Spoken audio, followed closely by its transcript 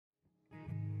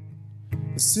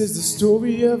This is the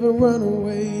story of a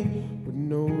runaway with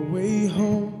no way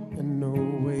home and no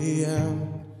way out.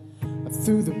 I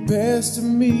threw the best of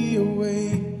me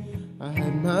away. I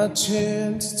had my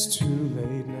chance, it's too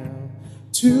late now.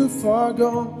 Too far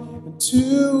gone and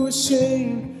too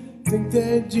ashamed. Think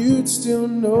that you'd still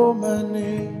know my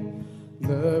name.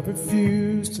 Love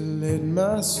refused to let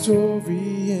my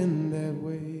story end that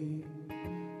way.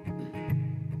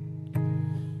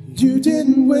 You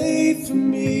didn't wait for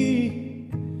me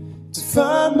to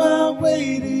find my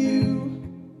way to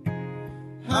you.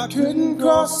 I couldn't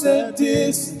cross that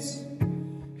distance,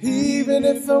 even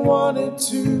if I wanted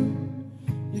to.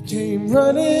 You came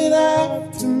running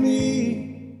after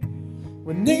me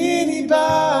when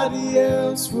anybody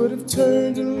else would have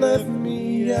turned and left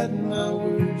me at my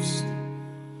worst.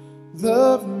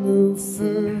 Love moved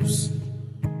first.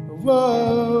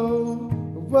 Whoa,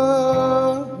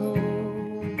 whoa.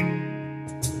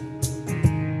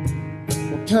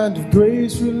 What kind of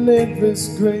grace,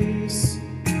 relentless grace,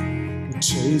 would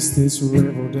chase this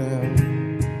rebel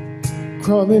down?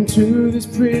 Crawl into this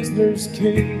prisoner's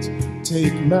cage,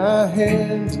 take my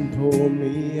hand and pull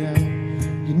me out.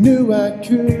 You knew I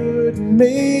could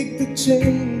make the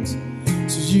change,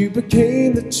 so you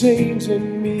became the change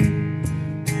in me.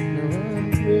 Now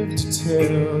I'm here to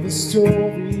tell the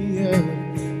story of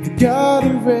the God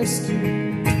who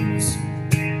rescues.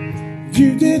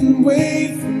 You didn't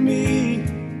wait for me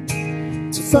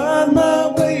to find my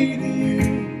way to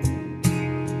you.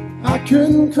 I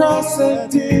couldn't cross that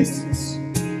distance,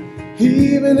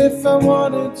 even if I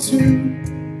wanted to.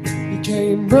 You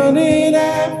came running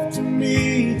after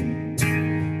me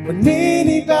when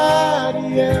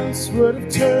anybody else would have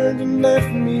turned and left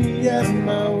me at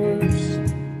my worst.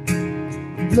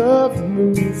 Love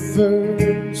moved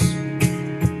first.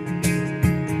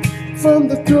 From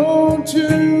the throne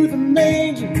to the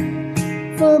manger,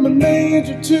 from a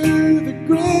manger to the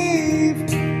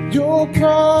grave, your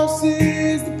cross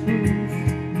is the proof.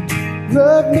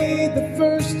 Love made the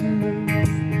first move.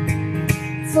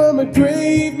 From a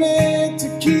grave meant to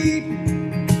keep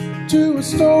to a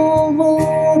stone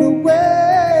rolled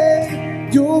away,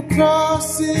 your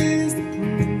cross is the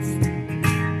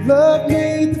proof. Love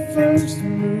made the first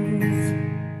move.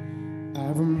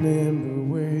 I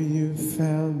remember where you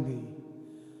found me.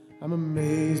 I'm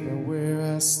amazed by where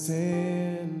I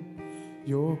stand.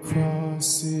 Your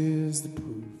cross is the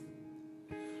proof.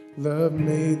 Love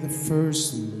made the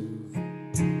first move.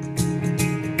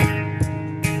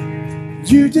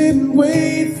 You didn't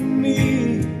wait for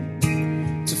me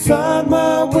to find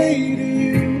my way to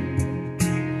you.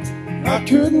 I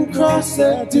couldn't cross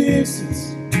that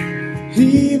distance,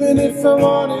 even if I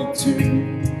wanted to.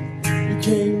 You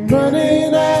came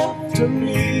running after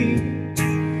me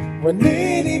when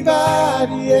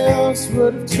anybody else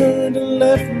would have turned and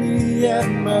left me at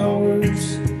my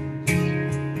worst.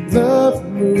 Love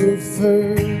moved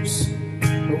first.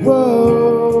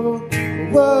 Whoa,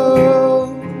 whoa.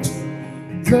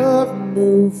 Love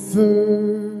moved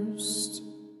first.